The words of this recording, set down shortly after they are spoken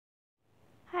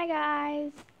Hi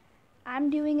guys, I'm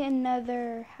doing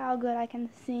another How Good I Can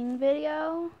Sing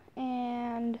video,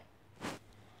 and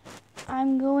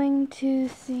I'm going to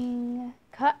sing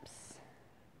Cups,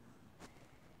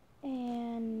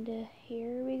 and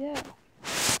here we go.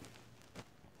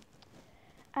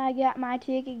 I got my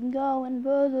ticket going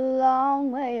for the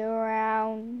long way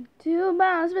around, 2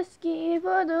 bottles whiskey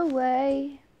for the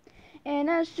way, and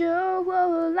I sure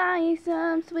would like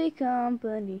some sweet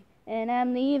company. And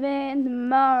I'm leaving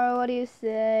tomorrow, what do you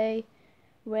say?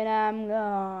 When I'm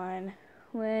gone,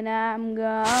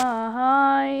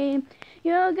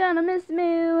 you're gonna miss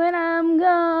me when I'm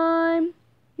gone.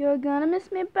 You're gonna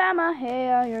miss me by my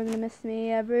hair, you're gonna miss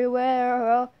me everywhere.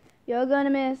 Oh, you're gonna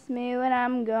miss me when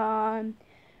I'm gone,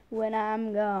 when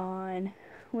I'm gone.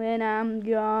 You're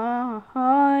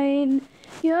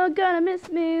gonna miss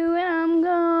me when I'm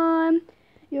gone.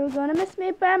 You're gonna miss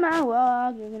me by my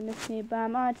walk, you're gonna miss me by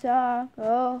my talk.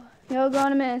 Oh, you're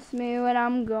gonna miss me when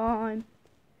I'm gone,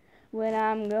 when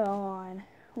I'm gone.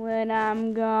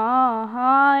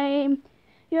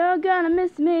 You're gonna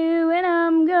miss me when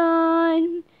I'm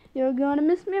gone. You're gonna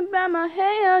miss me by my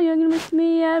hair, you're gonna miss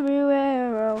me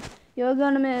everywhere. Oh, you're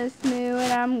gonna miss me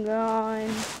when I'm gone.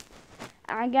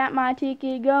 I got my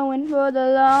ticket going for the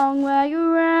long way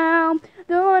around,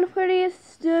 the one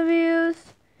prettiest of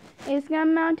views. It's got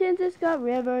mountains, it's got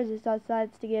rivers, it's got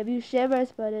sights to give you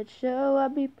shivers, but it sure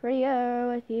would be prettier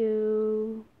with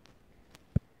you.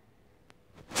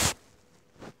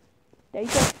 There you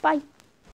go, bye.